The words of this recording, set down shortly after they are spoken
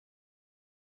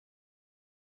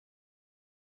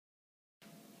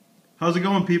How's it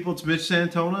going, people? It's Mitch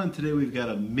Santona, and today we've got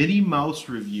a Minnie Mouse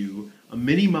review, a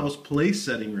Minnie Mouse place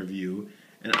setting review,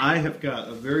 and I have got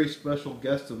a very special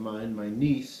guest of mine, my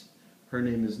niece. Her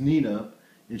name is Nina,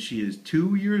 and she is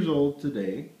 2 years old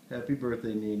today. Happy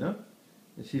birthday, Nina.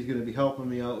 And she's going to be helping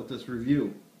me out with this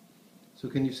review. So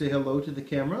can you say hello to the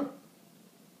camera?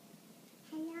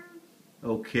 Hello.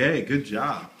 Okay, good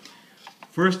job.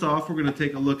 First off, we're going to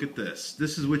take a look at this.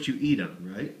 This is what you eat on,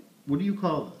 right? What do you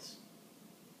call this?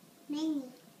 Minnie.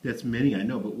 That's Minnie, I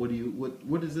know, but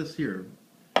what is this here?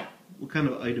 What kind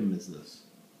of item is this?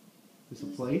 Is it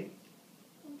a plate?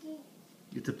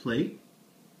 It's a plate?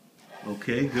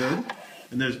 Okay, good.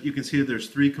 And you can see there's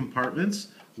 3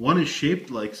 compartments. One is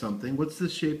shaped like something. What's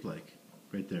this shaped like?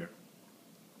 Right there.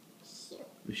 Shoe.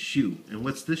 A shoe. And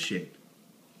what's this shape?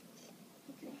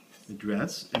 A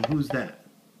dress. And who's that?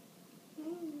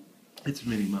 Minnie. It's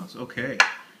Minnie Mouse. Okay.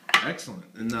 Excellent.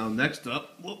 And now next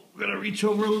up, we're going to reach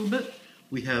over a little bit.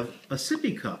 We have a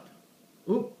sippy cup.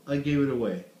 Oh, I gave it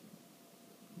away.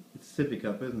 It's a sippy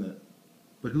cup, isn't it?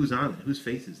 But who's on it? Whose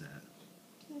face is that?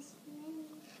 It's Minnie.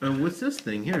 And what's this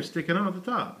thing here sticking out at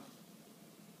the top?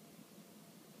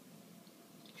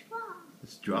 Straw. The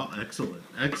straw. Excellent.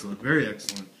 Excellent. Very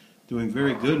excellent. Doing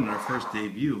very good in our first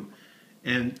debut.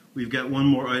 And we've got one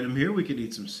more item here. We could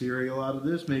eat some cereal out of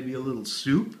this. Maybe a little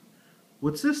soup.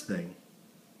 What's this thing?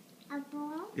 A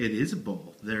bowl. It is a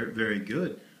bowl. Very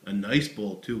good. A nice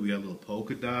bowl, too. We got little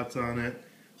polka dots on it.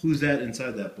 Who's that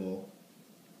inside that bowl?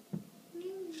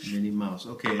 Minnie. Minnie Mouse.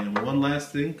 Okay, and one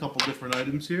last thing. Couple different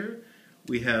items here.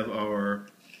 We have our...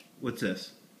 What's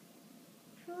this?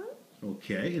 Food.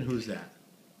 Okay, and who's that?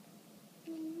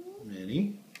 Minnie.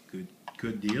 Minnie.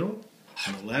 Good deal.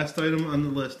 And the last item on the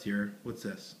list here. What's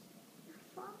this?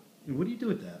 A fork. And what do you do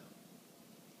with that?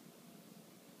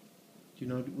 Do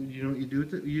you know what you do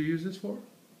with it? You use this for?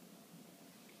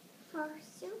 For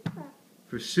soup.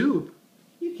 For soup?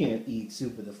 You can't eat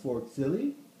soup with a fork,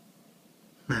 silly.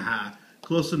 Haha,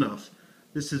 close enough.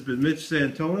 This has been Mitch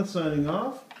Santona signing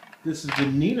off. This has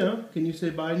been Nina. Can you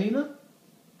say bye, Nina?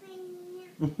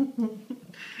 Bye, Nina.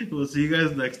 We'll see you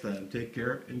guys next time. Take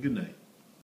care and good night.